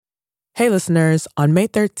Hey listeners, on May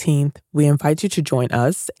 13th, we invite you to join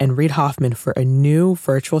us and Reid Hoffman for a new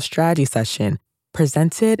virtual strategy session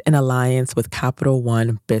presented in alliance with Capital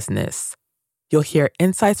One Business. You'll hear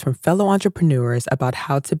insights from fellow entrepreneurs about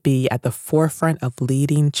how to be at the forefront of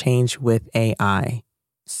leading change with AI.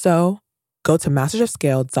 So, go to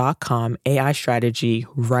mastersofscale.com AI strategy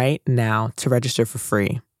right now to register for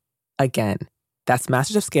free. Again, that's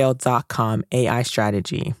mastersofscale.com AI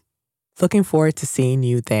strategy. Looking forward to seeing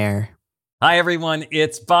you there. Hi everyone,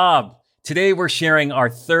 it's Bob. Today we're sharing our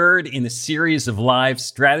third in a series of live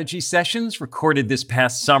strategy sessions recorded this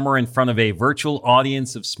past summer in front of a virtual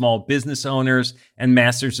audience of small business owners and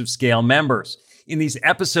Masters of Scale members. In these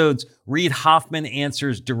episodes, Reid Hoffman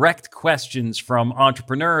answers direct questions from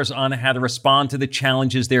entrepreneurs on how to respond to the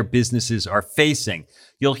challenges their businesses are facing.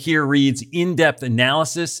 You'll hear Reid's in-depth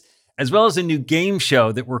analysis, as well as a new game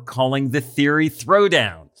show that we're calling the Theory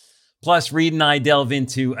Throwdown. Plus, Reid and I delve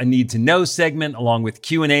into a need-to-know segment along with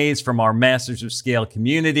Q&As from our Masters of Scale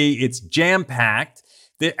community. It's jam-packed.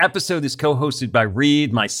 The episode is co-hosted by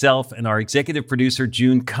Reid, myself, and our executive producer,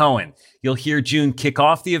 June Cohen. You'll hear June kick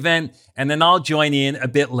off the event, and then I'll join in a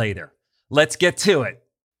bit later. Let's get to it.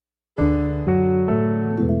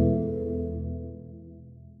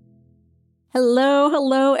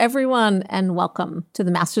 Hello, everyone, and welcome to the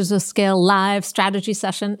Masters of Scale live strategy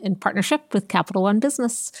session in partnership with Capital One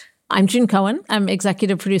Business. I'm June Cohen. I'm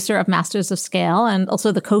executive producer of Masters of Scale and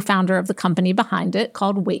also the co-founder of the company behind it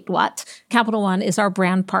called Wait What. Capital One is our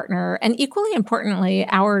brand partner and equally importantly,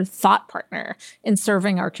 our thought partner in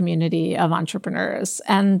serving our community of entrepreneurs.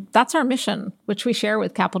 And that's our mission, which we share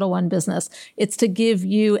with Capital One Business. It's to give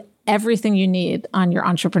you everything you need on your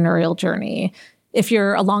entrepreneurial journey. If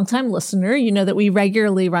you're a longtime listener, you know that we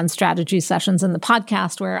regularly run strategy sessions in the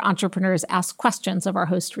podcast where entrepreneurs ask questions of our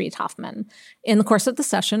host, Reid Hoffman. In the course of the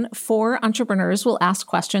session, 4 entrepreneurs will ask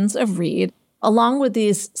questions of Reid. Along with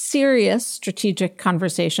these serious strategic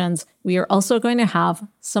conversations, we are also going to have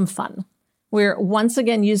some fun. We're once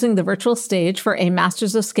again using the virtual stage for a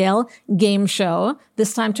Masters of Scale game show,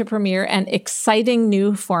 this time to premiere an exciting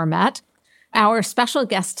new format. Our special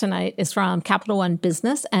guest tonight is from Capital One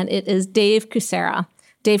Business, and it is Dave Kucera.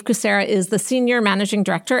 Dave Kucera is the Senior Managing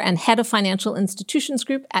Director and Head of Financial Institutions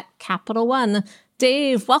Group at Capital One.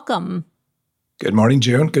 Dave, welcome. Good morning,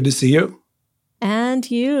 June. Good to see you.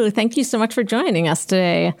 And you. Thank you so much for joining us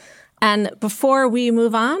today. And before we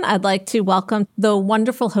move on, I'd like to welcome the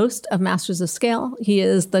wonderful host of Masters of Scale. He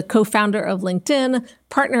is the co-founder of LinkedIn,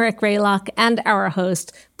 partner at Greylock, and our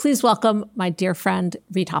host. Please welcome my dear friend,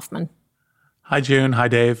 Reid Hoffman. Hi, June. Hi,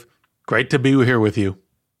 Dave. Great to be here with you.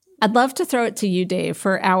 I'd love to throw it to you, Dave,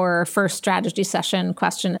 for our first strategy session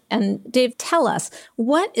question. And Dave, tell us,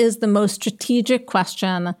 what is the most strategic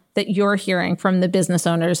question that you're hearing from the business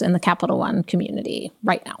owners in the Capital One community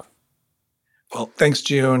right now? Well, thanks,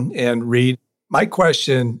 June and Reid. My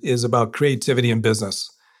question is about creativity in business.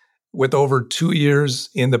 With over 2 years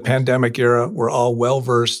in the pandemic era, we're all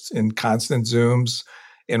well-versed in constant Zooms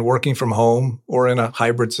and working from home or in a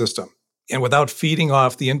hybrid system. And without feeding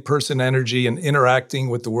off the in-person energy and interacting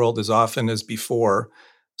with the world as often as before,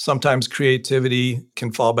 sometimes creativity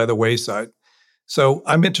can fall by the wayside. So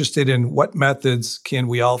I'm interested in what methods can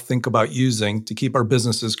we all think about using to keep our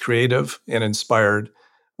businesses creative and inspired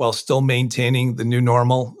while still maintaining the new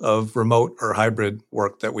normal of remote or hybrid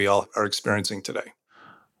work that we all are experiencing today.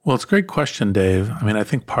 Well, it's a great question, Dave. I mean, I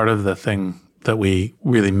think part of the thing that we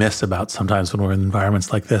really miss about sometimes when we're in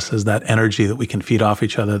environments like this is that energy that we can feed off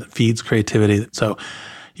each other that feeds creativity. So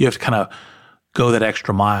you have to kind of go that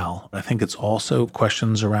extra mile. I think it's also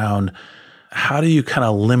questions around how do you kind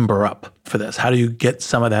of limber up for this? How do you get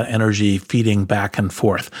some of that energy feeding back and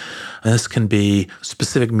forth? And this can be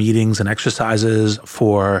specific meetings and exercises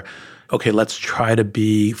for, okay, let's try to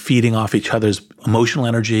be feeding off each other's emotional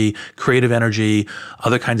energy, creative energy,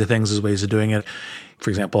 other kinds of things as ways of doing it. For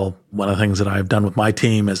example, one of the things that I've done with my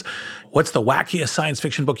team is, what's the wackiest science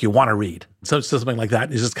fiction book you want to read? So it's something like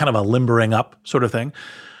that. It's just kind of a limbering up sort of thing.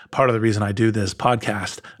 Part of the reason I do this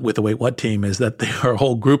podcast with the Wait What team is that they are a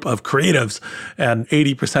whole group of creatives, and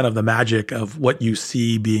 80% of the magic of what you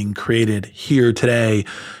see being created here today,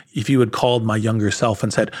 if you had called my younger self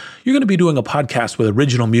and said, you're going to be doing a podcast with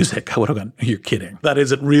original music, I would have gone, you're kidding. That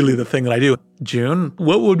isn't really the thing that I do. June,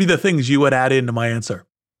 what would be the things you would add into my answer?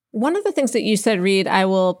 One of the things that you said, Reid, I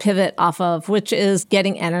will pivot off of, which is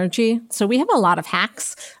getting energy. So we have a lot of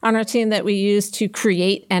hacks on our team that we use to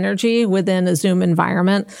create energy within a Zoom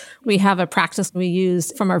environment. We have a practice we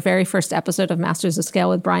use from our very first episode of Masters of Scale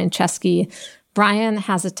with Brian Chesky. Brian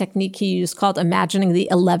has a technique he used called imagining the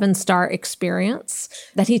 11-star experience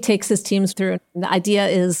that he takes his teams through. The idea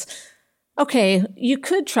is, Okay, you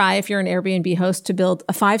could try, if you're an Airbnb host, to build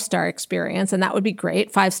a 5-star experience, and that would be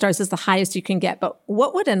great. 5 stars is the highest you can get. But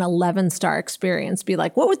what would an 11-star experience be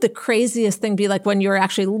like? What would the craziest thing be like when you're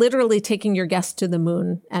actually literally taking your guests to the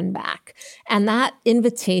moon and back? And that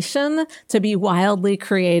invitation to be wildly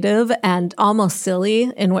creative and almost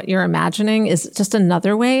silly in what you're imagining is just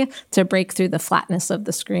another way to break through the flatness of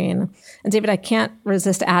the screen. And David, I can't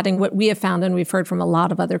resist adding what we have found, and we've heard from a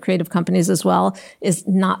lot of other creative companies as well, is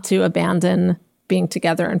not to abandon being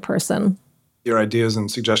together in person. Your ideas and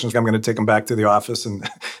suggestions, I'm going to take them back to the office and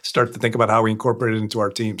start to think about how we incorporate it into our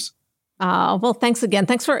teams. Well, thanks again.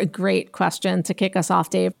 Thanks for a great question to kick us off,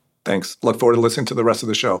 Dave. Thanks. Look forward to listening to the rest of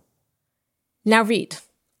the show. Now, Reed,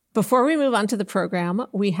 before we move on to the program,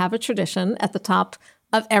 we have a tradition at the top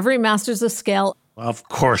of every Masters of Scale. Of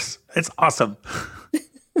course. It's awesome.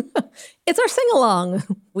 It's our sing-along.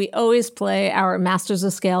 We always play our Masters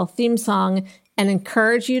of Scale theme song and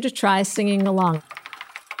encourage you to try singing along.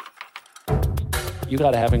 You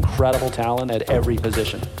got to have incredible talent at every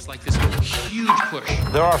position. It's like this huge push.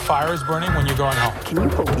 There are fires burning when you're going home. Can you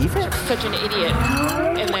believe it? Such an idiot.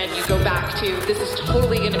 And then you go back to, this is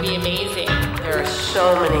totally going to be amazing. There are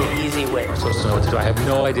so many easy ways. So what to do. I have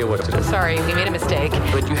no idea what to do. Sorry, we made a mistake.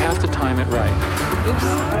 But you have to time it right. Oops.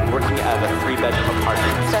 Working at a 3-bedroom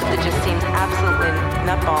apartment. Stuff that just seems absolutely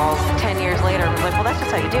nutballs. 10 years later, I'm like, well, that's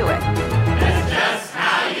just how you do it. That's just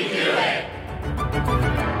how you do it.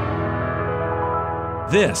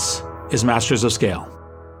 This is Masters of Scale.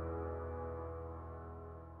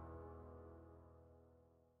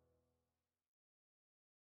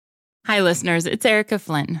 Hi, listeners. It's Erica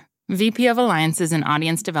Flynn, VP of Alliances and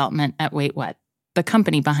Audience Development at Wait What, the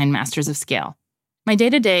company behind Masters of Scale. My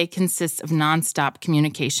day-to-day consists of nonstop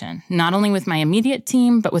communication, not only with my immediate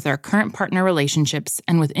team, but with our current partner relationships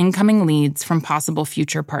and with incoming leads from possible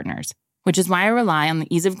future partners, which is why I rely on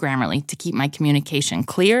the ease of Grammarly to keep my communication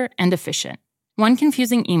clear and efficient. One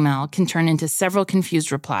confusing email can turn into several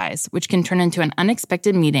confused replies, which can turn into an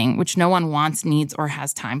unexpected meeting which no one wants, needs, or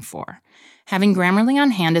has time for. Having Grammarly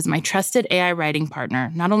on hand as my trusted AI writing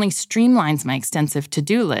partner not only streamlines my extensive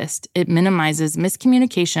to-do list, it minimizes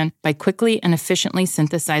miscommunication by quickly and efficiently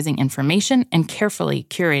synthesizing information and carefully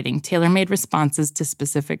curating tailor-made responses to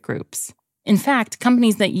specific groups. In fact,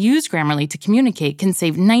 companies that use Grammarly to communicate can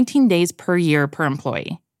save 19 days per year per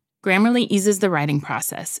employee. Grammarly eases the writing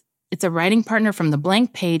process. It's a writing partner from the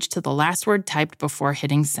blank page to the last word typed before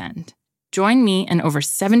hitting send. Join me and over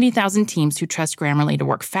 70,000 teams who trust Grammarly to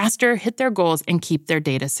work faster, hit their goals, and keep their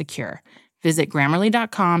data secure. Visit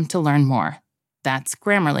Grammarly.com to learn more. That's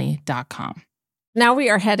Grammarly.com. Now we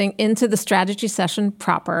are heading into the strategy session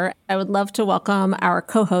proper. I would love to welcome our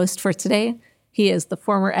co-host for today. He is the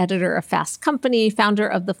former editor of Fast Company, founder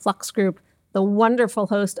of the Flux Group, the wonderful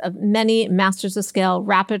host of many Masters of Scale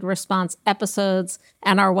rapid response episodes,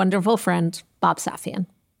 and our wonderful friend, Bob Safian.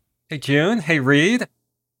 Hey, June. Hey, Reed.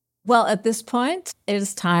 Well, at this point, it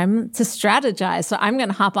is time to strategize. So I'm going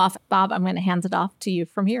to hop off. Bob, I'm going to hand it off to you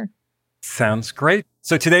from here. Sounds great.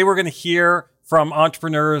 So today we're going to hear from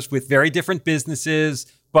entrepreneurs with very different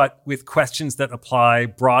businesses, but with questions that apply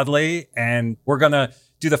broadly. And we're going to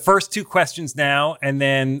do the first 2 questions now and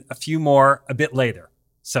then a few more a bit later.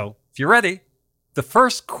 So if you're ready, the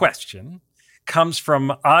first question comes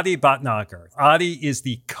from Adi Bhatnagar. Adi is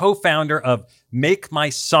the co-founder of Make My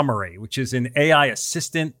Summary, which is an AI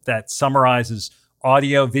assistant that summarizes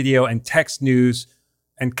audio, video, and text news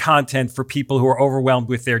and content for people who are overwhelmed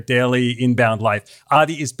with their daily inbound life.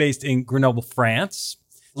 Adi is based in Grenoble, France.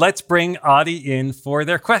 Let's bring Adi in for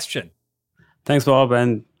their question. Thanks, Bob.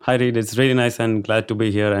 And hi, Reed. It's really nice and glad to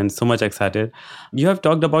be here and so much excited. You have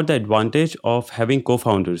talked about the advantage of having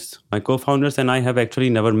co-founders. My co-founders and I have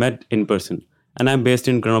actually never met in person. And I'm based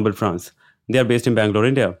in Grenoble, France. They are based in Bangalore,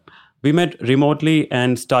 India. We met remotely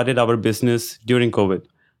and started our business during COVID.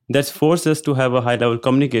 That's forced us to have a high-level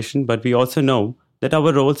communication, but we also know that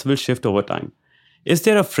our roles will shift over time. Is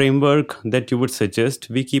there a framework that you would suggest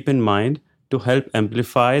we keep in mind to help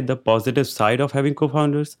amplify the positive side of having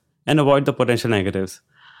co-founders and avoid the potential negatives?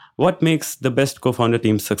 What makes the best co-founder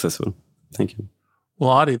teams successful? Thank you.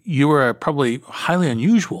 Well, Adi, you were probably highly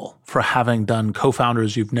unusual for having done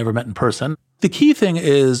co-founders you've never met in person. The key thing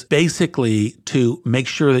is basically to make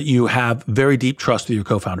sure that you have very deep trust with your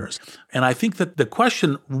co-founders. And I think that the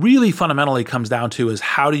question really fundamentally comes down to is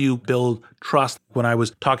how do you build trust? When I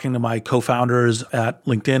was talking to my co-founders at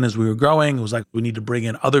LinkedIn as we were growing, it was like we need to bring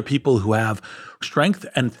in other people who have strength,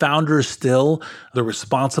 and founders still, they're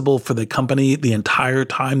responsible for the company the entire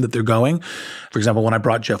time that they're going. For example, when I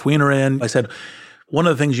brought Jeff Weiner in, I said, one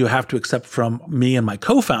of the things you have to accept from me and my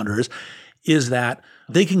co-founders is that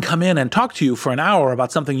they can come in and talk to you for an hour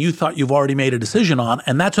about something you thought you've already made a decision on,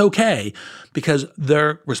 and that's okay because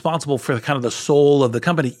they're responsible for kind of the soul of the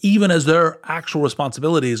company, even as their actual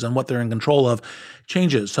responsibilities and what they're in control of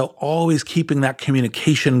changes. So always keeping that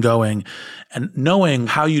communication going and knowing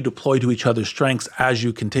how you deploy to each other's strengths as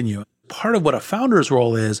you continue. Part of what a founder's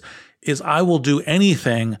role is I will do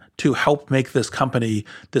anything to help make this company,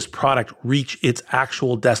 this product, reach its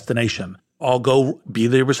actual destination. I'll go be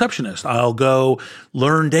the receptionist. I'll go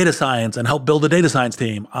learn data science and help build a data science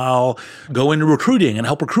team. I'll go into recruiting and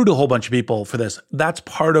help recruit a whole bunch of people for this. That's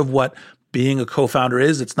part of what being a co-founder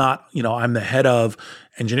is. It's not, I'm the head of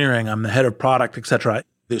engineering, I'm the head of product, et cetera.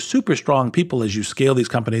 There's super strong people as you scale these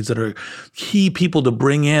companies that are key people to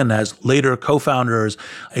bring in as later co-founders,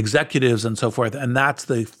 executives, and so forth. And that's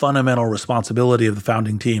the fundamental responsibility of the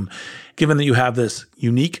founding team. Given that you have this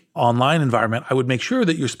unique online environment, I would make sure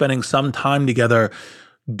that you're spending some time together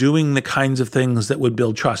doing the kinds of things that would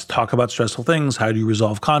build trust. Talk about stressful things. How do you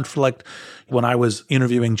resolve conflict? When I was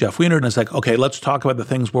interviewing Jeff Weiner, and it's like, okay, let's talk about the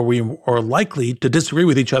things where we are likely to disagree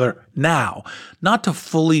with each other now, not to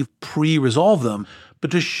fully pre-resolve them, but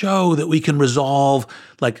to show that we can resolve,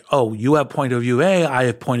 like, oh, you have point of view A, I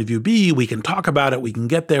have point of view B, we can talk about it, we can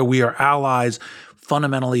get there, we are allies,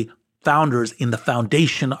 fundamentally founders in the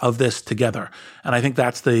foundation of this together. And I think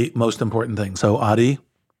that's the most important thing. So Adi,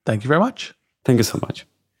 thank you very much. Thank you so much.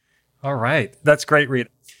 All right. That's great, Reed.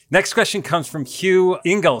 Next question comes from Hugh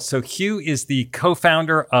Ingalls. So Hugh is the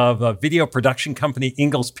co-founder of a video production company,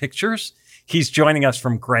 Ingalls Pictures. He's joining us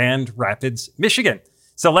from Grand Rapids, Michigan.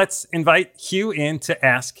 So let's invite Hugh in to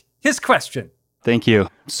ask his question. Thank you.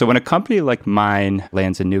 So when a company like mine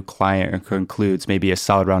lands a new client or concludes maybe a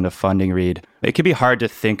solid round of funding, Reed, it can be hard to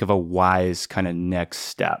think of a wise kind of next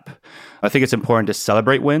step. I think it's important to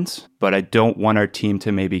celebrate wins, but I don't want our team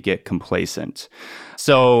to maybe get complacent.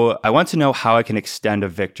 So I want to know how I can extend a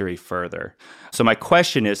victory further. So my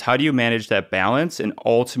question is, how do you manage that balance and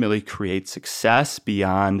ultimately create success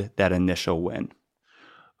beyond that initial win?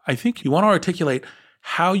 I think you want to articulate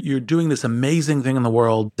how you're doing this amazing thing in the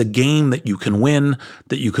world, the game that you can win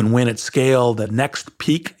at scale, the next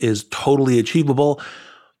peak is totally achievable.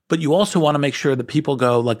 But you also want to make sure that people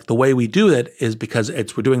go, like, the way we do it is because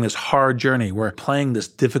we're doing this hard journey. We're playing this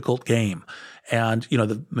difficult game. And,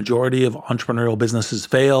 the majority of entrepreneurial businesses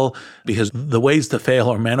fail because the ways to fail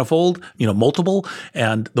are manifold, multiple,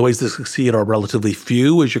 and the ways to succeed are relatively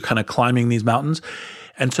few as you're kind of climbing these mountains.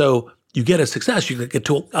 And so you get a success, you get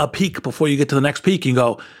to a peak before you get to the next peak. You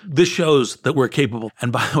go, this shows that we're capable.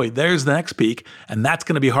 And by the way, there's the next peak, and that's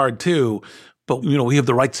going to be hard too. But, we have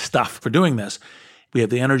the right stuff for doing this. We have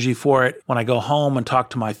the energy for it. When I go home and talk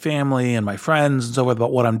to my family and my friends and so forth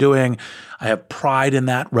about what I'm doing, I have pride in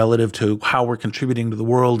that relative to how we're contributing to the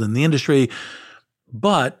world and the industry.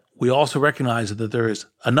 But we also recognize that there is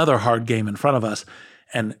another hard game in front of us,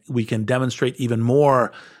 and we can demonstrate even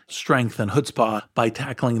more strength and chutzpah by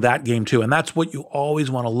tackling that game too. And that's what you always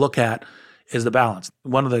want to look at, is the balance.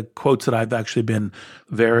 One of the quotes that I've actually been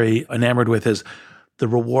very enamored with is, the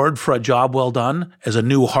reward for a job well done is a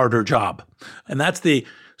new, harder job. And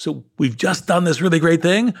so we've just done this really great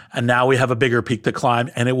thing, and now we have a bigger peak to climb,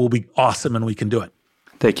 and it will be awesome, and we can do it.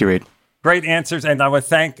 Thank you, Reed. Great answers. And I want to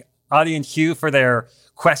thank Adi and Hugh for their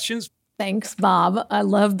questions. Thanks, Bob. I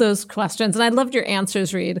love those questions, and I loved your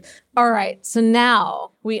answers, Reed. All right, so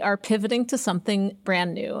now we are pivoting to something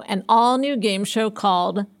brand new, an all-new game show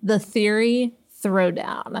called The Theory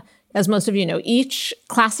Throwdown. As most of you know, each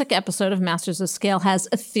classic episode of Masters of Scale has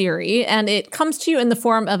a theory, and it comes to you in the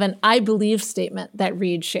form of an I believe statement that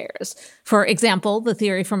Reed shares. For example, the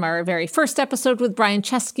theory from our very first episode with Brian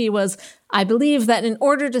Chesky was, I believe that in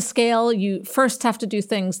order to scale, you first have to do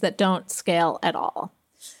things that don't scale at all.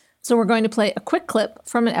 So we're going to play a quick clip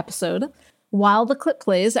from an episode. While the clip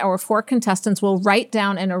plays, our 4 contestants will write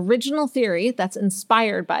down an original theory that's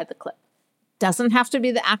inspired by the clip. Doesn't have to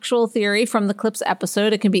be the actual theory from the clip's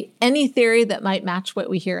episode. It can be any theory that might match what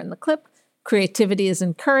we hear in the clip. Creativity is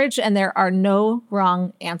encouraged, and there are no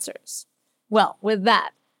wrong answers. Well, with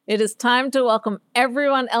that, it is time to welcome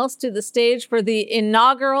everyone else to the stage for the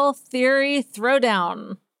inaugural Theory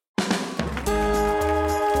Throwdown.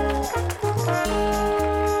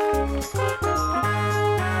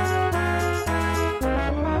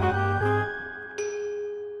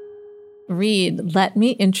 Reed, let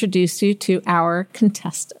me introduce you to our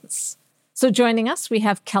contestants. So joining us, we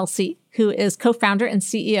have Kelsey, who is co-founder and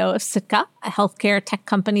CEO of Sitka, a healthcare tech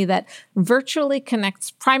company that virtually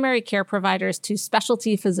connects primary care providers to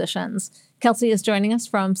specialty physicians. Kelsey is joining us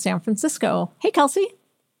from San Francisco. Hey, Kelsey.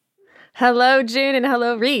 Hello, June, and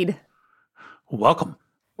hello, Reed. Welcome.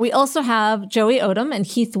 We also have Joey Odom and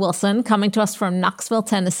Heath Wilson coming to us from Knoxville,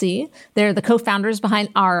 Tennessee. They're the co-founders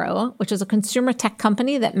behind Aro, which is a consumer tech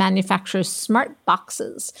company that manufactures smart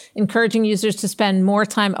boxes, encouraging users to spend more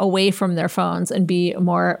time away from their phones and be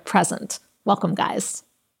more present. Welcome, guys.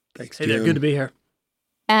 Thanks, Hey there, good to be here.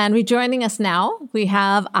 And rejoining us now, we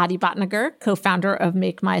have Adi Bhatnagar, co-founder of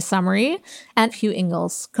Make My Summary, and Hugh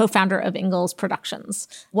Ingalls, co-founder of Ingalls Productions.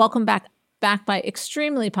 Welcome back. Backed by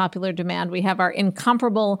extremely popular demand, we have our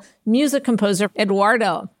incomparable music composer,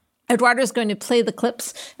 Eduardo. Eduardo is going to play the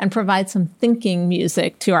clips and provide some thinking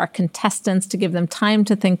music to our contestants to give them time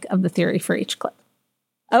to think of the theory for each clip.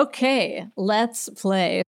 Okay, let's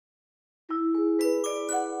play.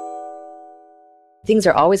 Things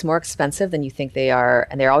are always more expensive than you think they are,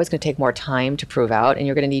 and they're always going to take more time to prove out, and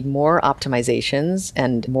you're going to need more optimizations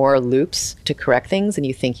and more loops to correct things than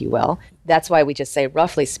you think you will. That's why we just say,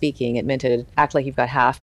 roughly speaking, at Minted, act like you've got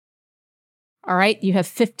half. All right, you have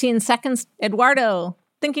 15 seconds. Eduardo,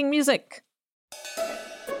 thinking music.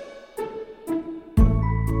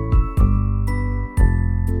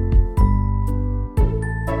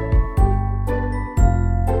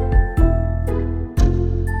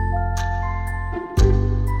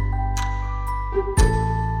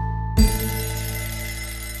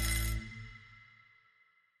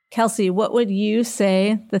 Kelsey, what would you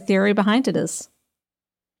say the theory behind it is?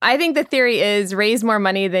 I think the theory is raise more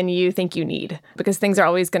money than you think you need because things are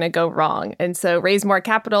always going to go wrong. And so raise more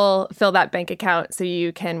capital, fill that bank account so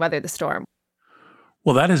you can weather the storm.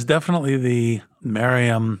 Well, that is definitely the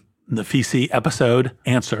Mariam Nafisi episode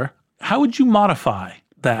answer. How would you modify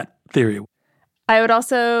that theory? I would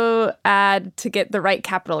also add to get the right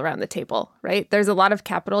capital around the table, right? There's a lot of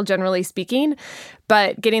capital, generally speaking,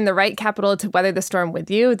 but getting the right capital to weather the storm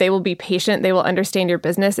with you, they will be patient, they will understand your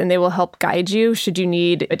business, and they will help guide you should you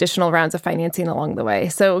need additional rounds of financing along the way.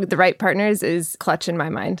 So the right partners is clutch in my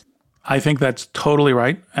mind. I think that's totally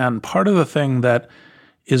right. And part of the thing that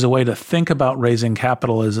is a way to think about raising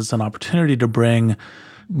capital is it's an opportunity to bring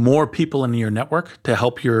more people into your network to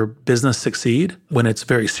help your business succeed. When it's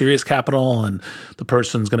very serious capital and the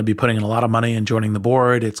person's going to be putting in a lot of money and joining the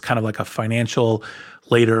board, it's kind of like a financial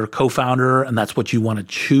later co-founder, and that's what you want to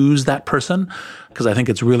choose that person, because I think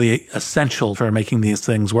it's really essential for making these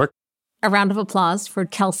things work. A round of applause for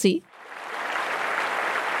Kelsey.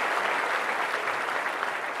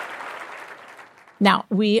 Now,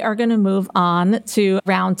 we are going to move on to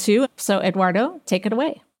round two. So, Eduardo, take it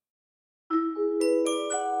away.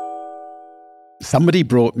 Somebody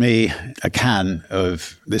brought me a can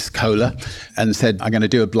of this cola and said, I'm going to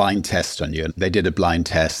do a blind test on you. And they did a blind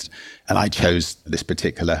test and I chose this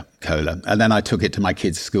particular cola. And then I took it to my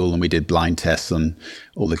kids' school and we did blind tests on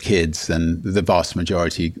all the kids and the vast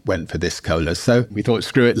majority went for this cola. So we thought,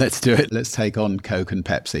 screw it, let's do it. Let's take on Coke and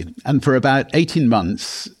Pepsi. And for about 18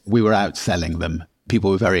 months, we were out selling them. People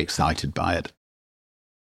were very excited by it.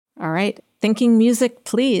 All right. Thinking music,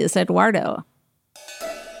 please, Eduardo.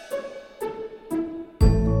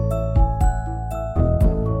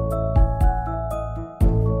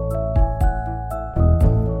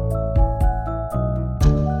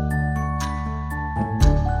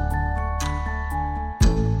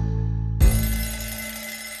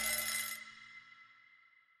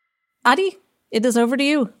 Adi, it is over to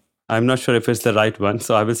you. I'm not sure if it's the right one,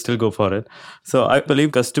 so I will still go for it. So I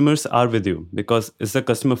believe customers are with you because it's the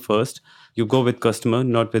customer first. You go with customer,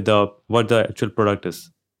 not with what the actual product is.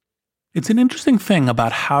 It's an interesting thing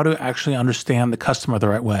about how to actually understand the customer the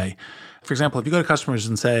right way. For example, if you go to customers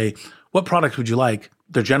and say, what product would you like?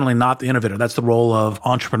 They're generally not the innovator. That's the role of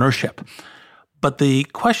entrepreneurship. But the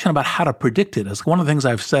question about how to predict it is one of the things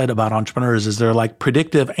I've said about entrepreneurs is they're like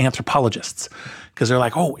predictive anthropologists, because they're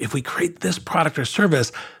like, oh, if we create this product or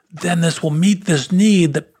service, then this will meet this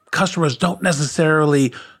need that customers don't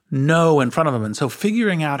necessarily know in front of them. And so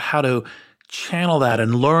figuring out how to channel that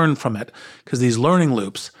and learn from it, because these learning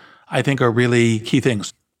loops, I think, are really key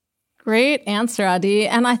things. Great answer, Adi.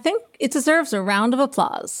 And I think it deserves a round of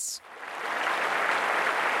applause.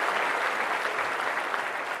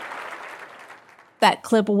 That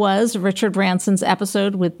clip was Richard Branson's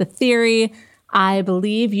episode with the theory, I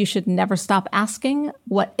believe you should never stop asking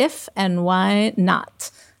what if and why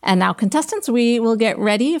not. And now, contestants, we will get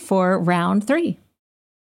ready for round three.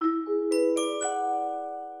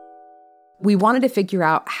 We wanted to figure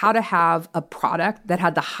out how to have a product that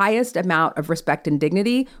had the highest amount of respect and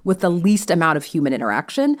dignity with the least amount of human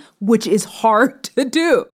interaction, which is hard to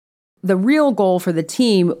do. The real goal for the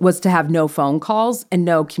team was to have no phone calls and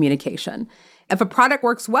no communication. If a product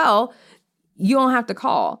works well, you don't have to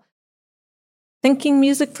call. Thinking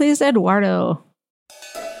music, please, Eduardo.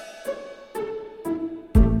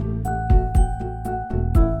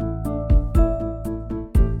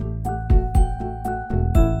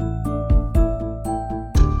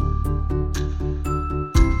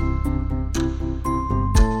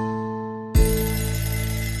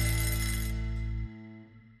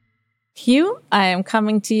 Hugh, I am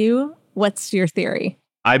coming to you. What's your theory?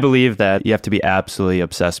 I believe that you have to be absolutely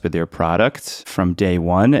obsessed with your product from day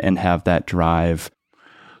one and have that drive.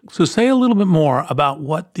 So say a little bit more about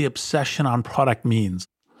what the obsession on product means.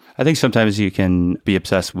 I think sometimes you can be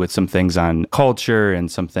obsessed with some things on culture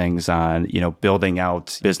and some things on, building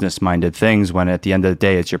out business-minded things when at the end of the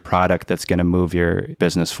day, it's your product that's going to move your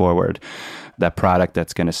business forward. That product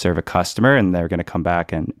that's going to serve a customer and they're going to come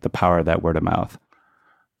back, and the power of that word of mouth.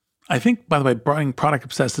 I think, by the way, being product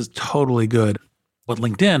obsessed is totally good. With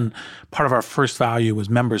LinkedIn, part of our first value was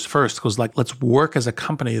members first, because let's work as a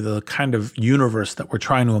company, the kind of universe that we're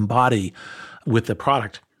trying to embody with the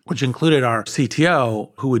product, which included our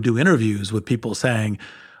CTO who would do interviews with people saying,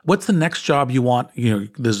 what's the next job you want?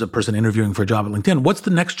 There's a person interviewing for a job at LinkedIn. What's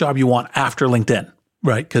the next job you want after LinkedIn?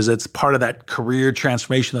 Right? Because it's part of that career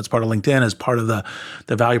transformation that's part of LinkedIn, as part of the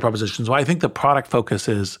value proposition. So I think the product focus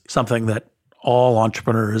is something that all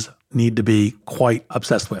entrepreneurs need to be quite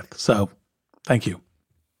obsessed with. So thank you.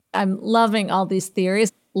 I'm loving all these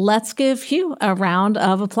theories. Let's give Hugh a round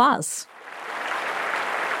of applause.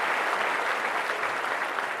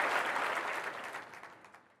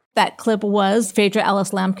 That clip was Phaedra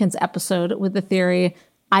Ellis Lampkin's episode with the theory,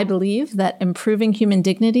 I believe that improving human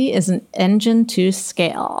dignity is an engine to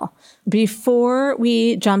scale. Before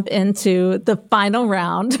we jump into the final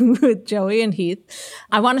round with Joey and Heath,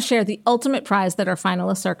 I want to share the ultimate prize that our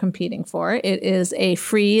finalists are competing for. It is a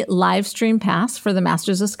free live stream pass for the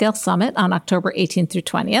Masters of Scale Summit on October 18th through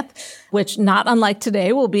 20th, which, not unlike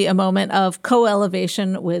today, will be a moment of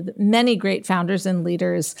co-elevation with many great founders and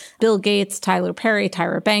leaders. Bill Gates, Tyler Perry,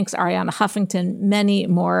 Tyra Banks, Arianna Huffington, many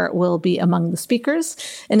more will be among the speakers.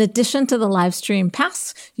 In addition to the live stream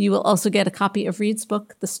pass, you will also get a copy of Reed's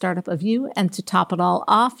book, The Startup of You. And to top it all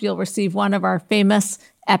off, you'll receive one of our famous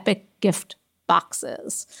epic gift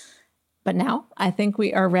boxes. But now I think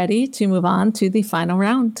we are ready to move on to the final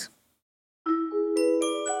round.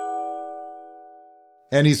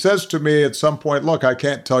 And he says to me at some point, look, I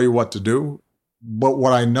can't tell you what to do. But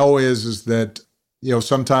what I know is that,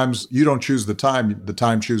 sometimes you don't choose the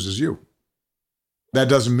time chooses you. That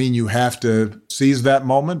doesn't mean you have to seize that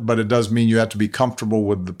moment, but it does mean you have to be comfortable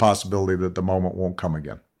with the possibility that the moment won't come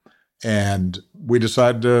again. And we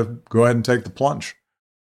decided to go ahead and take the plunge.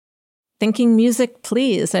 Thinking music,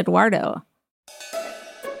 please, Eduardo.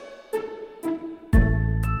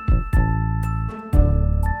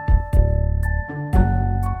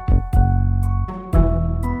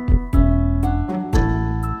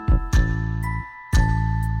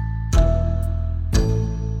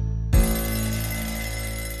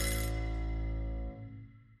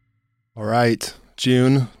 All right,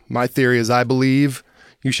 June, my theory is I believe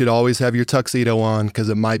you should always have your tuxedo on because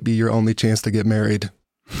it might be your only chance to get married.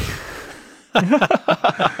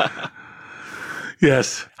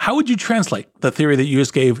 Yes. How would you translate the theory that you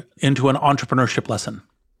just gave into an entrepreneurship lesson?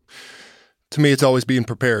 To me, it's always being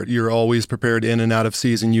prepared. You're always prepared in and out of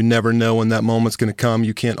season. You never know when that moment's going to come.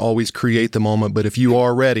 You can't always create the moment, but if you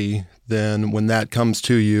are ready, then when that comes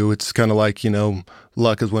to you, it's kind of like,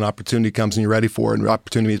 luck is when opportunity comes and you're ready for it, and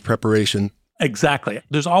opportunity is preparation. Exactly.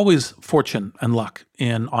 There's always fortune and luck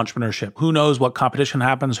in entrepreneurship. Who knows what competition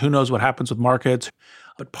happens? Who knows what happens with markets?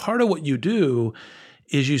 But part of what you do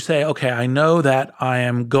is you say, okay, I know that I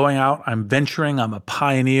am going out, I'm venturing, I'm a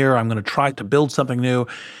pioneer, I'm going to try to build something new,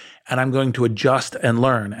 and I'm going to adjust and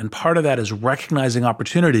learn. And part of that is recognizing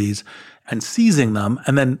opportunities and seizing them,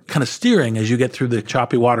 and then kind of steering as you get through the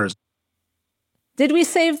choppy waters. Did we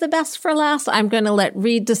save the best for last? I'm going to let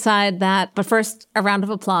Reed decide that. But first, a round of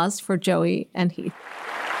applause for Joey and Heath.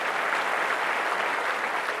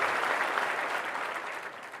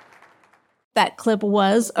 That clip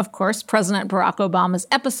was, of course, President Barack Obama's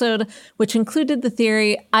episode, which included the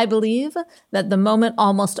theory, I believe, that the moment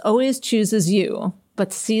almost always chooses you.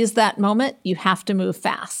 But to seize that moment, you have to move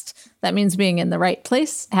fast. That means being in the right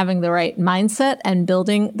place, having the right mindset, and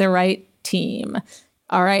building the right team.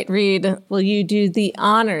 All right, Reed, will you do the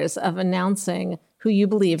honors of announcing who you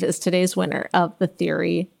believe is today's winner of the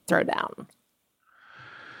Theory Throwdown?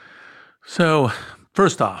 So,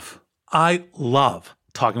 first off, I love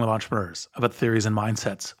talking with entrepreneurs about theories and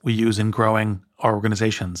mindsets we use in growing our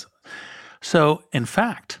organizations. So, in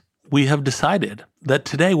fact, we have decided that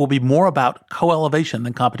today will be more about co-elevation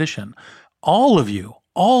than competition. All of you,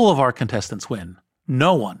 all of our contestants win.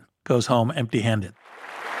 No one goes home empty-handed.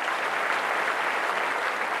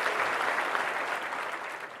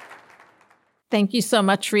 Thank you so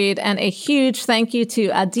much, Reed. And a huge thank you to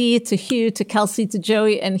Adi, to Hugh, to Kelsey, to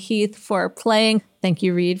Joey, and Heath for playing. Thank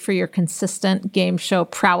you, Reed, for your consistent game show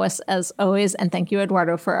prowess as always. And thank you,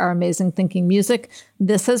 Eduardo, for our amazing thinking music.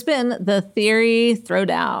 This has been the Theory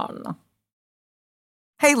Throwdown.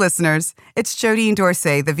 Hey, listeners. It's Jodine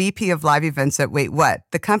Dorsey, the VP of Live Events at Wait What,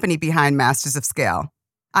 the company behind Masters of Scale.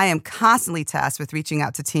 I am constantly tasked with reaching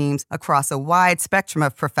out to teams across a wide spectrum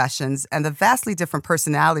of professions and the vastly different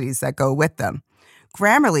personalities that go with them.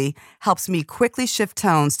 Grammarly helps me quickly shift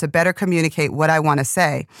tones to better communicate what I want to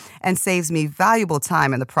say and saves me valuable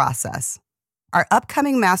time in the process. Our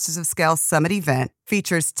upcoming Masters of Scale Summit event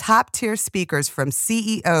features top-tier speakers from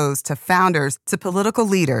CEOs to founders to political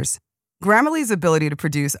leaders. Grammarly's ability to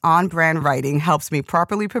produce on-brand writing helps me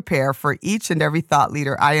properly prepare for each and every thought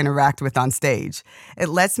leader I interact with on stage. It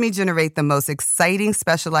lets me generate the most exciting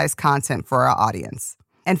specialized content for our audience.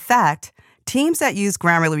 In fact, teams that use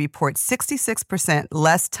Grammarly report 66%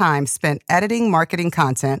 less time spent editing marketing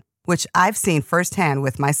content, which I've seen firsthand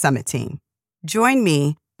with my Summit team. Join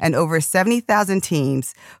me and over 70,000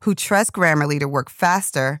 teams who trust Grammarly to work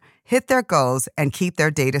faster, hit their goals, and keep their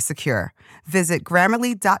data secure. Visit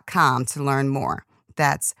Grammarly.com to learn more.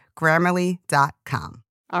 That's Grammarly.com.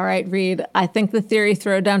 All right, Reed, I think the theory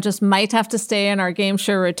throwdown just might have to stay in our game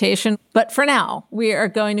show rotation. But for now, we are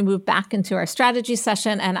going to move back into our strategy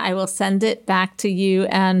session, and I will send it back to you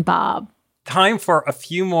and Bob. Time for a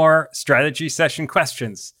few more strategy session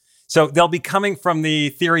questions. So they'll be coming from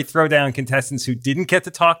the Theory Throwdown contestants who didn't get to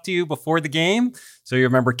talk to you before the game. So you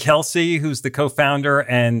remember Kelsey, who's the co-founder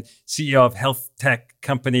and CEO of health tech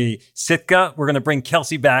company Sitka. We're going to bring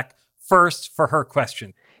Kelsey back first for her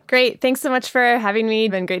question. Great. Thanks so much for having me.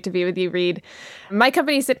 It's been great to be with you, Reed. My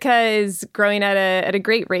company, Sitka, is growing at a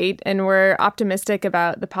great rate, and we're optimistic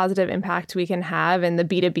about the positive impact we can have in the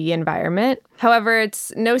B2B environment. However,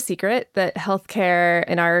 it's no secret that healthcare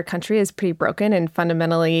in our country is pretty broken and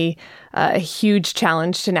fundamentally a huge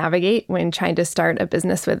challenge to navigate when trying to start a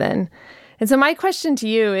business within. And so my question to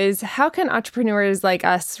you is, how can entrepreneurs like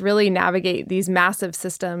us really navigate these massive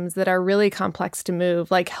systems that are really complex to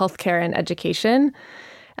move, like healthcare and education?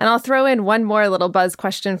 And I'll throw in one more little buzz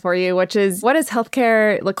question for you, which is, what does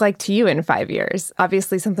healthcare look like to you in 5 years?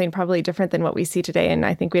 Obviously, something probably different than what we see today. And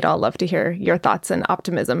I think we'd all love to hear your thoughts and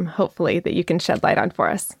optimism, hopefully, that you can shed light on for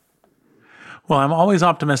us. Well, I'm always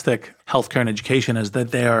optimistic. Healthcare and education is that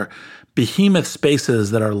they are behemoth spaces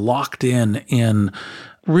that are locked in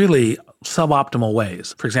really suboptimal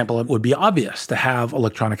ways. For example, it would be obvious to have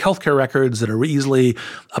electronic healthcare records that are easily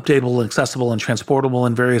updatable, accessible, and transportable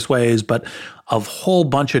in various ways, but a whole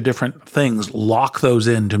bunch of different things lock those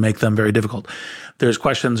in to make them very difficult. There's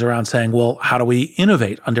questions around saying, well, how do we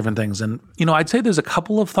innovate on different things? And, I'd say there's a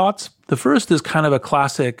couple of thoughts. The first is kind of a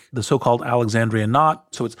classic, the so-called Alexandrian knot.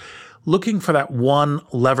 So it's looking for that one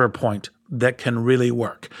lever point that can really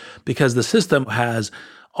work, because the system has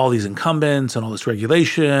all these incumbents and all this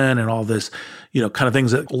regulation and all this, kind of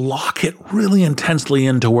things that lock it really intensely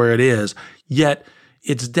into where it is, yet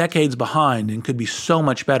it's decades behind and could be so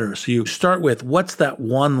much better. So you start with, what's that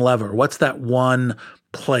one lever? What's that one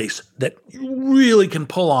place that you really can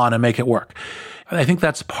pull on and make it work? And I think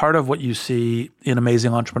that's part of what you see in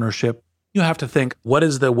amazing entrepreneurship. You have to think, what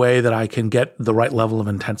is the way that I can get the right level of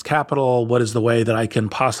intense capital? What is the way that I can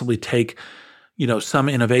possibly take some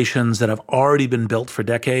innovations that have already been built for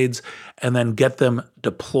decades and then get them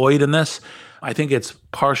deployed in this? I think it's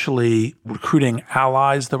partially recruiting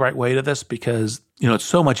allies the right way to this, because, it's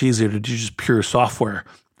so much easier to do just pure software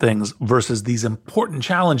things versus these important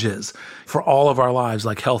challenges for all of our lives,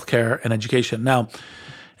 like healthcare and education. Now,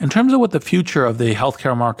 in terms of what the future of the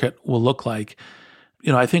healthcare market will look like,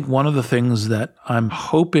 I think one of the things that I'm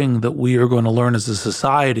hoping that we are going to learn as a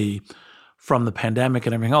society from the pandemic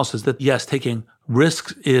and everything else is that, yes, taking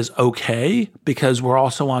risks is okay, because we're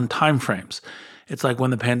also on time frames. It's like when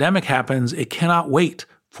the pandemic happens, it cannot wait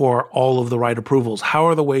for all of the right approvals. How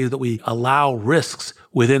are the ways that we allow risks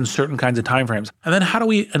within certain kinds of time frames? And then how do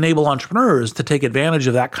we enable entrepreneurs to take advantage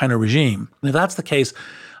of that kind of regime? And if that's the case,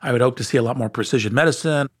 I would hope to see a lot more precision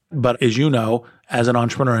medicine. But as you know, as an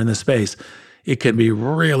entrepreneur in this space, it can be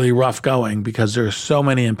really rough going because there are so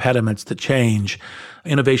many impediments to change.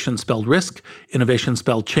 Innovation spelled risk, innovation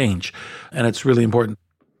spelled change. And it's really important.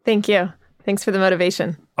 Thank you. Thanks for the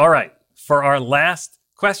motivation. All right. For our last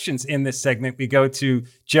questions in this segment, we go to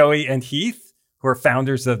Joey and Heath, who are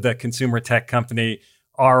founders of the consumer tech company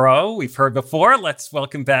RO. We've heard before. Let's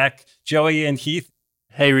welcome back Joey and Heath.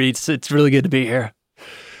 Hey, Reed. It's really good to be here.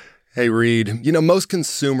 Hey, Reed. Most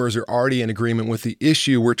consumers are already in agreement with the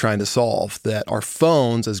issue we're trying to solve, that our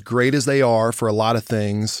phones, as great as they are for a lot of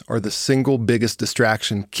things, are the single biggest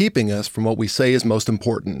distraction keeping us from what we say is most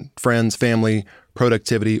important: friends, family,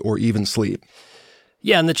 productivity, or even sleep.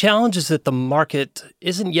 Yeah, and the challenge is that the market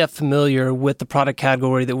isn't yet familiar with the product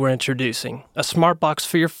category that we're introducing, a smart box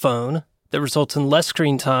for your phone that results in less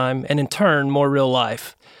screen time and, in turn, more real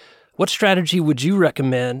life. what strategy would you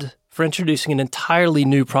recommend for introducing an entirely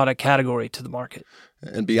new product category to the market?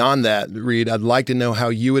 And beyond that, Reed, I'd like to know how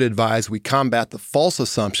you would advise we combat the false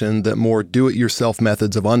assumption that more do-it-yourself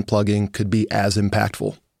methods of unplugging could be as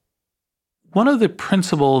impactful. One of the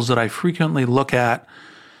principles that I frequently look at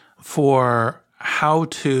for how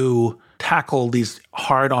to tackle these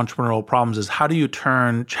hard entrepreneurial problems is how do you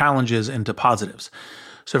turn challenges into positives?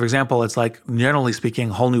 So for example, it's like, generally speaking,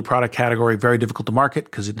 whole new product category, very difficult to market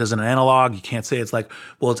because it doesn't analog. You can't say it's like,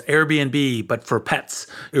 well, it's Airbnb, but for pets,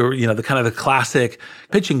 or, the kind of the classic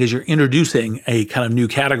pitching is you're introducing a kind of new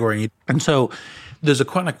category. And so there's a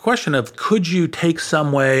question of, could you take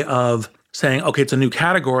some way of saying, okay, it's a new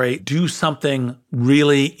category, do something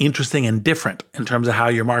really interesting and different in terms of how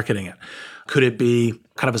you're marketing it? Could it be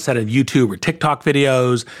kind of a set of YouTube or TikTok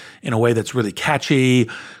videos in a way that's really catchy?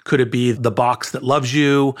 Could it be the box that loves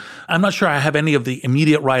you? I'm not sure I have any of the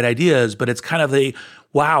immediate right ideas, but it's kind of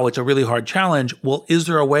wow, it's a really hard challenge. Well, is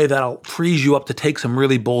there a way that'll freeze you up to take some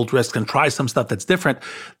really bold risks and try some stuff that's different?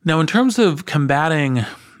 Now, in terms of combating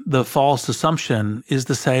the false assumption is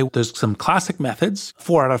to say there's some classic methods.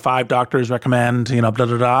 4 out of 5 doctors recommend,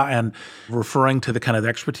 and referring to the kind of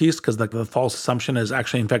expertise, because the false assumption is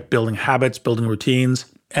actually, in fact, building habits, building routines.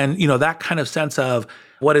 And, that kind of sense of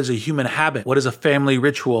what is a human habit? What is a family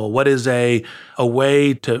ritual? What is a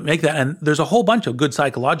way to make that? And there's a whole bunch of good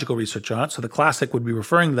psychological research on it. So the classic would be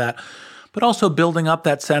referring to that, but also building up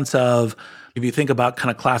that sense of, if you think about kind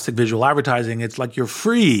of classic visual advertising, it's like you're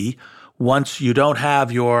free once you don't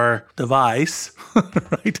have your device,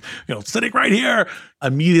 right, sitting right here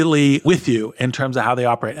immediately with you in terms of how they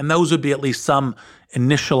operate. And those would be at least some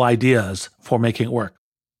initial ideas for making it work.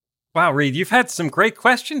 Wow, Reed, you've had some great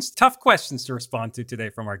questions, tough questions to respond to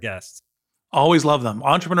today from our guests. Always love them.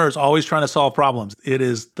 Entrepreneurs always trying to solve problems. It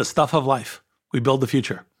is the stuff of life. We build the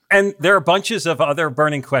future. And there are bunches of other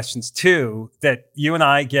burning questions, too, that you and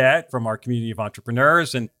I get from our community of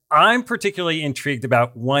entrepreneurs. And I'm particularly intrigued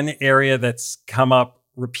about one area that's come up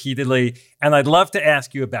repeatedly, and I'd love to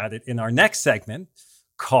ask you about it in our next segment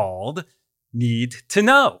called Need to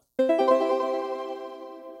Know.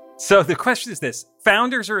 So the question is this: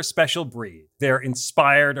 founders are a special breed. They're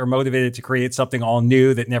inspired or motivated to create something all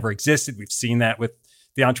new that never existed. We've seen that with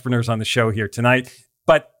the entrepreneurs on the show here tonight.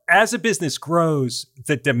 But as a business grows,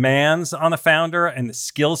 the demands on a founder and the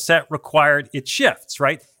skill set required, it shifts,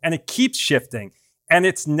 right? And it keeps shifting. And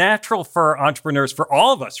it's natural for entrepreneurs, for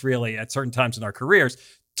all of us really, at certain times in our careers,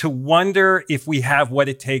 to wonder if we have what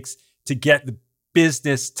it takes to get the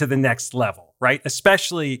business to the next level, right?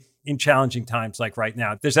 Especially in challenging times like right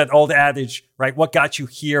now. There's that old adage, right? What got you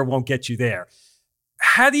here won't get you there.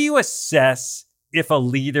 How do you assess if a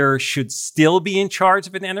leader should still be in charge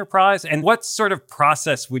of an enterprise? And what sort of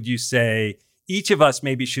process would you say each of us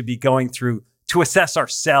maybe should be going through to assess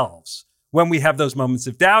ourselves when we have those moments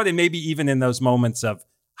of doubt, and maybe even in those moments of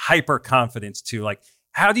hyper confidence too? Like,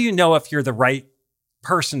 how do you know if you're the right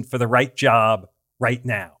person for the right job right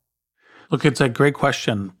now? Look, it's a great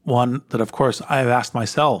question. One that, of course, I've asked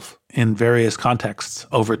myself in various contexts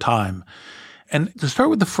over time. And to start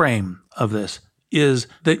with the frame of this is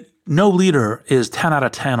that no leader is 10 out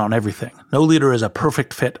of 10 on everything. No leader is a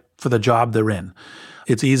perfect fit for the job they're in.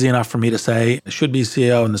 It's easy enough for me to say, I should be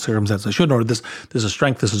CEO in the circumstance I shouldn't, or this is a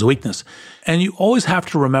strength, this is a weakness. And you always have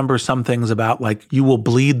to remember some things about, like, you will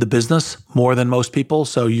bleed the business more than most people.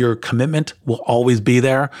 So your commitment will always be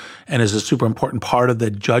there and is a super important part of the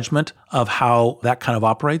judgment of how that kind of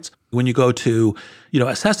operates. When you go to,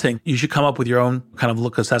 assessing, you should come up with your own kind of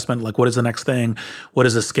look assessment, like, what is the next thing? What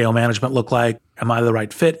does the scale management look like? Am I the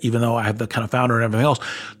right fit, even though I have the kind of founder and everything else?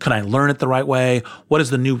 Can I learn it the right way? What is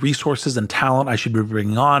the new resources and talent I should be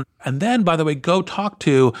bringing on? And then, by the way, go talk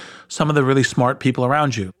to some of the really smart people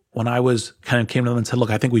around you. When I came to them and said, look,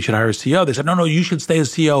 I think we should hire a CEO, they said, no, you should stay as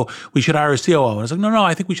CEO. We should hire a COO. And I was like, no,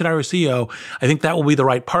 I think we should hire a CEO. I think that will be the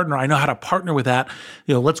right partner. I know how to partner with that.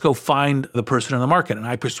 Let's go find the person in the market. And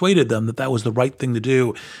I persuaded them that that was the right thing to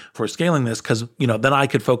do for scaling this, because, then I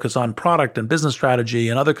could focus on product and business strategy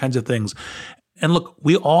and other kinds of things. And look,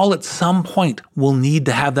 we all at some point will need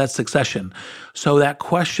to have that succession. So that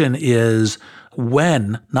question is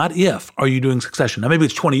when, not if, are you doing succession? Now, maybe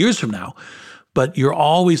it's 20 years from now, but you're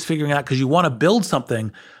always figuring out, because you want to build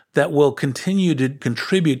something that will continue to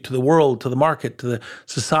contribute to the world, to the market, to the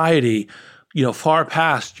society, far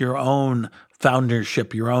past your own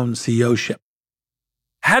foundership, your own CEOship.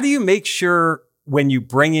 How do you make sure when you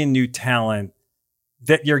bring in new talent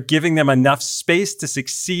that you're giving them enough space to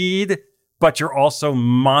succeed, but you're also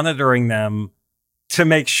monitoring them to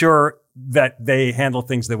make sure that they handle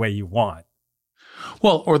things the way you want?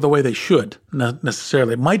 Well, or the way they should, not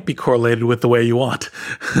necessarily. It might be correlated with the way you want,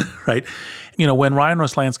 right? When Ryan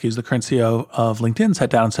Roslansky, who's the current CEO of LinkedIn, sat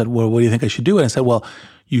down and said, well, what do you think I should do? And I said, well,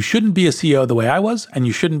 you shouldn't be a CEO the way I was, and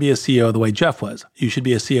you shouldn't be a CEO the way Jeff was. You should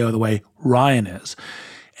be a CEO the way Ryan is.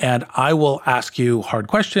 And I will ask you hard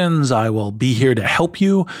questions. I will be here to help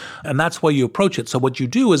you. And that's why you approach it. So what you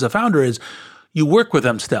do as a founder is you work with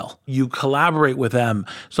them still. You collaborate with them.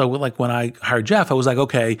 So like when I hired Jeff, I was like,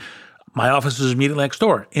 okay, my office is immediately next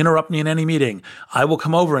door. Interrupt me in any meeting. I will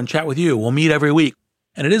come over and chat with you. We'll meet every week.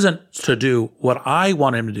 And it isn't to do what I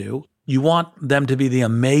want him to do. You want them to be the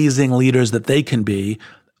amazing leaders that they can be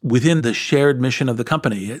within the shared mission of the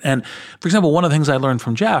company. And for example, one of the things I learned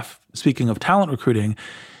from Jeff, speaking of talent recruiting,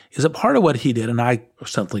 is that part of what he did, and I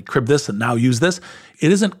simply cribbed this and now use this,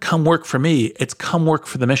 it isn't come work for me, it's come work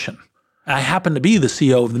for the mission. I happen to be the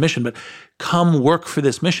CEO of the mission, but come work for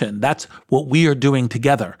this mission. That's what we are doing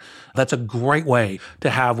together. That's a great way to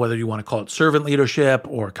have, whether you want to call it servant leadership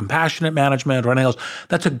or compassionate management or anything else,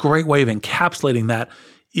 that's a great way of encapsulating that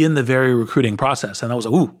in the very recruiting process. And I was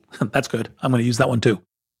like, ooh, that's good. I'm going to use that one too.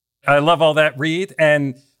 I love all that, Reed.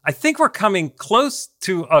 And I think we're coming close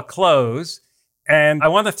to a close. And I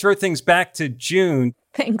want to throw things back to June.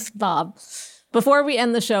 Thanks, Bob. Before we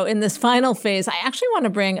end the show, in this final phase, I actually want to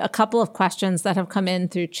bring a couple of questions that have come in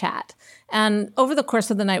through chat. And over the course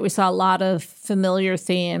of the night, we saw a lot of familiar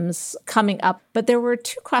themes coming up. But there were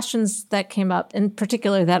two questions that came up in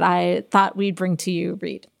particular that I thought we'd bring to you,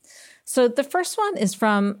 Reed. So the first one is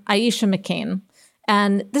from Aisha McCain.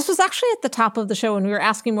 And this was actually at the top of the show when we were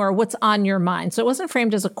asking more what's on your mind. So it wasn't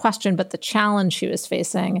framed as a question, but the challenge she was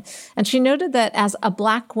facing. And she noted that as a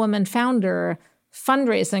Black woman founder,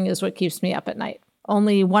 fundraising is what keeps me up at night.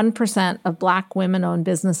 Only 1% of Black women-owned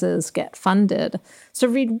businesses get funded. So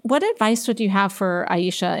Reed, what advice would you have for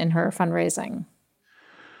Aisha in her fundraising?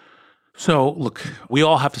 So look, we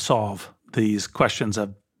all have to solve these questions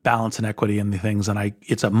of balance and equity and the things. And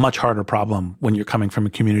it's a much harder problem when you're coming from a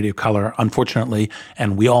community of color, unfortunately,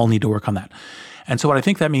 and we all need to work on that. And so what I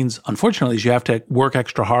think that means, unfortunately, is you have to work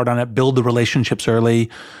extra hard on it, build the relationships early,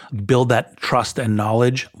 build that trust and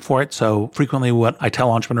knowledge for it. So frequently what I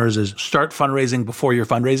tell entrepreneurs is start fundraising before you're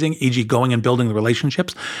fundraising, e.g. going and building the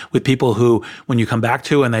relationships with people who, when you come back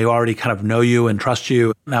to and they already kind of know you and trust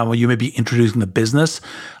you, now you may be introducing the business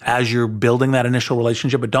as you're building that initial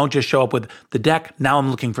relationship, but don't just show up with the deck, now I'm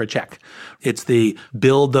looking for a check. It's the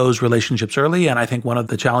build those relationships early. And I think one of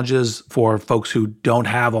the challenges for folks who don't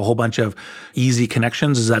have a whole bunch of easy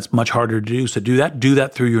connections is that's much harder to do. So do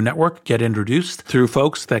that through your network, get introduced through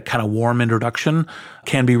folks. That kind of warm introduction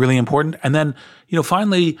can be really important. And then,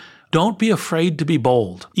 finally, don't be afraid to be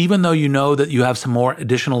bold. Even though you know that you have some more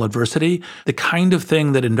additional adversity, the kind of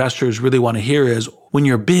thing that investors really want to hear is when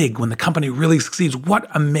you're big, when the company really succeeds, what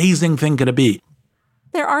amazing thing can it be?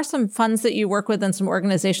 There are some funds that you work with and some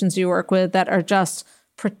organizations you work with that are just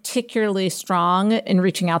particularly strong in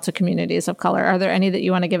reaching out to communities of color. Are there any that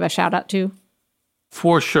you want to give a shout out to?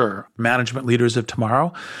 For sure. Management Leaders of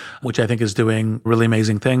Tomorrow, which I think is doing really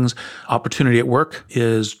amazing things. Opportunity at Work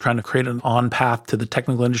is trying to create an on path to the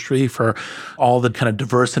technical industry for all the kind of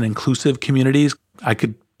diverse and inclusive communities. I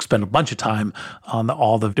could spend a bunch of time on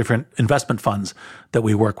all the different investment funds that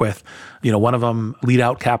we work with. One of them, Lead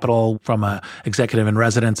Out Capital, from an executive in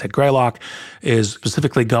residence at Greylock, is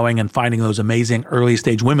specifically going and finding those amazing early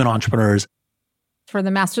stage women entrepreneurs. For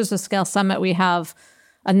the Masters of Scale Summit, we have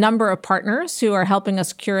a number of partners who are helping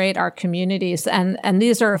us curate our communities. And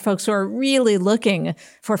these are folks who are really looking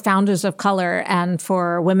for founders of color and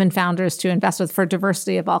for women founders to invest with for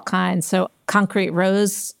diversity of all kinds. So Concrete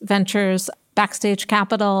Rose Ventures, Backstage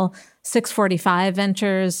Capital, 645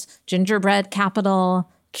 Ventures, Gingerbread Capital,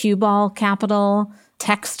 Cue Ball Capital,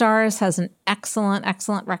 Techstars has an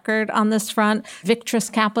excellent record on this front.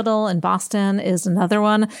 Victress Capital in Boston is another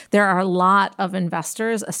one. There are a lot of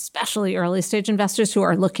investors, especially early stage investors, who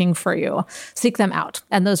are looking for you. Seek them out.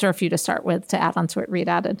 And those are a few to start with to add on to what Reed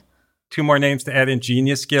added. Two more names to add in: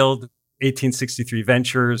 Genius Guild, 1863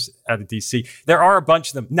 Ventures out of DC. There are a bunch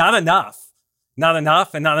of them. Not enough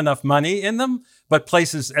and not enough money in them, but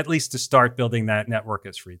places at least to start building that network,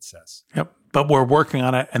 as Reed says. Yep. But we're working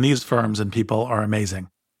on it, and these firms and people are amazing.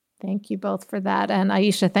 Thank you both for that. And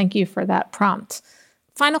Aisha, thank you for that prompt.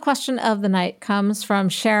 Final question of the night comes from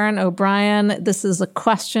Sharon O'Brien. This is a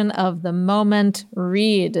question of the moment.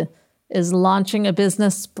 Reed, is launching a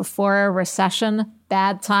business before a recession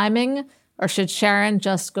bad timing, or should Sharon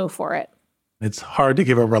just go for it? It's hard to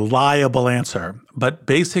give a reliable answer, but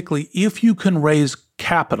basically, if you can raise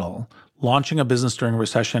capital, launching a business during a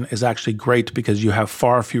recession is actually great because you have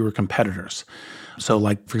far fewer competitors. So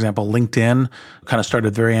like, for example, LinkedIn kind of started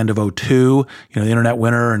at the very end of 2002, the internet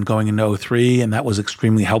winter, and going into 2003, and that was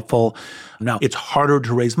extremely helpful. Now, it's harder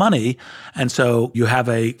to raise money, and so you have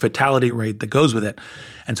a fatality rate that goes with it.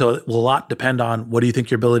 And so it will a lot depend on what do you think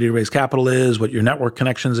your ability to raise capital is, what your network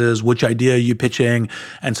connections is, which idea you're pitching,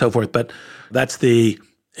 and so forth. But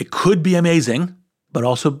it could be amazing, but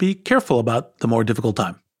also be careful about the more difficult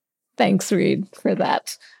time. Thanks, Reid, for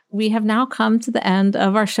that. We have now come to the end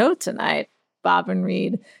of our show tonight. Bob and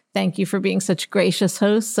Reid, thank you for being such gracious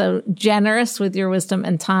hosts, so generous with your wisdom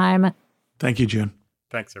and time. Thank you, June.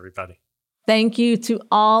 Thanks, everybody. Thank you to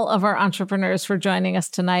all of our entrepreneurs for joining us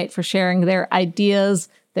tonight, for sharing their ideas,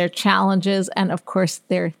 their challenges, and of course,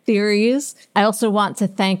 their theories. I also want to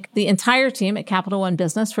thank the entire team at Capital One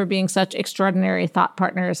Business for being such extraordinary thought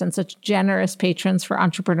partners and such generous patrons for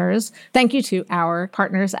entrepreneurs. Thank you to our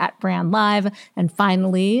partners at Brand Live. And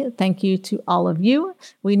finally, thank you to all of you.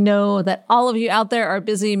 We know that all of you out there are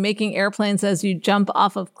busy making airplanes as you jump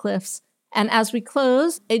off of cliffs. And as we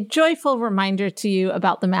close, a joyful reminder to you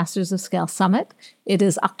about the Masters of Scale Summit. It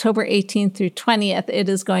is October 18th through 20th. It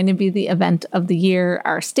is going to be the event of the year.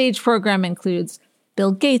 Our stage program includes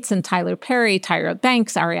Bill Gates and Tyler Perry, Tyra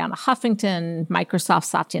Banks, Arianna Huffington, Microsoft's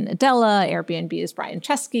Satya Nadella, Airbnb's Brian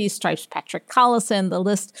Chesky, Stripe's Patrick Collison. The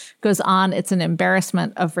list goes on. It's an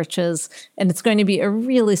embarrassment of riches. And it's going to be a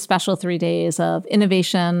really special 3 days of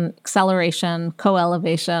innovation, acceleration,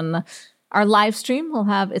 co-elevation. Our live stream will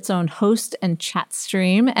have its own host and chat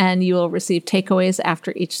stream, and you will receive takeaways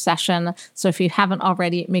after each session. So if you haven't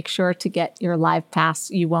already, make sure to get your live pass.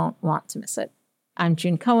 You won't want to miss it. I'm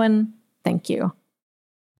June Cohen. Thank you.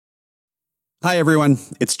 Hi, everyone.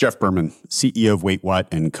 It's Jeff Berman, CEO of Wait What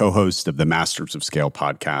and co-host of the Masters of Scale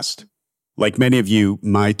podcast. Like many of you,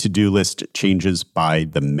 my to-do list changes by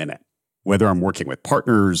the minute. Whether I'm working with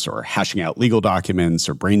partners or hashing out legal documents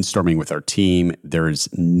or brainstorming with our team, there is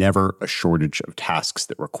never a shortage of tasks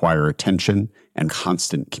that require attention and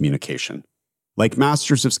constant communication. Like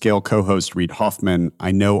Masters of Scale co-host Reid Hoffman,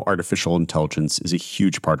 I know artificial intelligence is a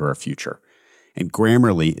huge part of our future, and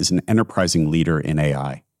Grammarly is an enterprising leader in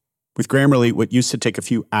AI. With Grammarly, what used to take a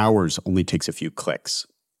few hours only takes a few clicks.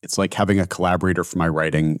 It's like having a collaborator for my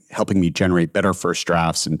writing, helping me generate better first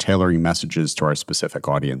drafts and tailoring messages to our specific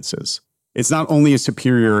audiences. It's not only a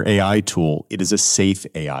superior AI tool, it is a safe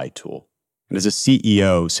AI tool. And as a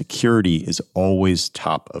CEO, security is always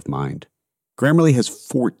top of mind. Grammarly has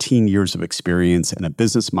 14 years of experience and a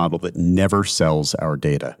business model that never sells our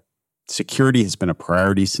data. Security has been a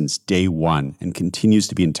priority since day one and continues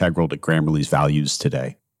to be integral to Grammarly's values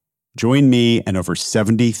today. Join me and over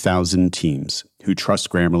 70,000 teams who trust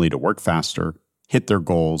Grammarly to work faster, hit their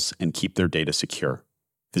goals, and keep their data secure.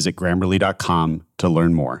 Visit Grammarly.com to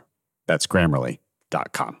learn more. That's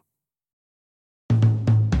Grammarly.com.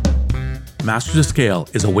 Masters of Scale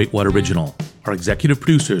is a Wait What original. Our executive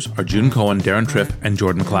producers are June Cohen, Darren Triff, and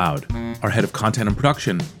Jordan McLeod. Our head of content and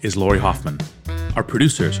production is Lori Hoffman. Our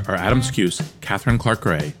producers are Adam Skuse, Catherine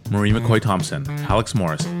Clark-Gray, Marie McCoy-Thompson, Alex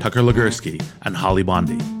Morris, Tucker Legursky, and Holly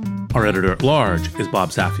Bondi. Our editor-at-large is Bob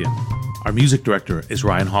Safian. Our music director is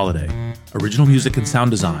Ryan Holiday. Original music and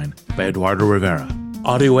sound design by Eduardo Rivera.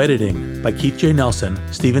 Audio editing by Keith J. Nelson,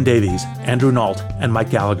 Stephen Davies, Andrew Nault, and Mike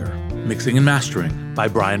Gallagher. Mixing and mastering by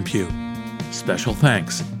Brian Pugh. Special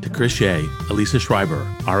thanks to Chris Shea, Elisa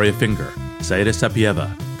Schreiber, Aria Finger, Zaida Sapieva,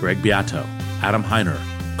 Greg Beato, Adam Heiner,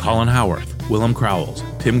 Colin Howarth, Willem Crowells,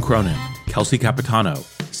 Tim Cronin, Kelsey Capitano,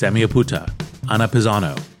 Sammy Aputa, Ana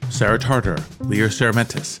Pisano, Sarah Tartar, Lear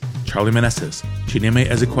Ceramentis, Charlie Meneses, Chineme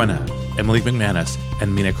Ezequena, Emily McManus,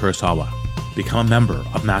 and Mina Kurosawa. Become a member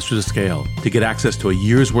of Masters of Scale to get access to a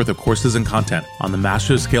year's worth of courses and content on the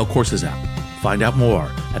Masters of Scale Courses app. Find out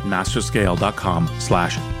more at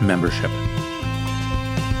masterscale.com/membership.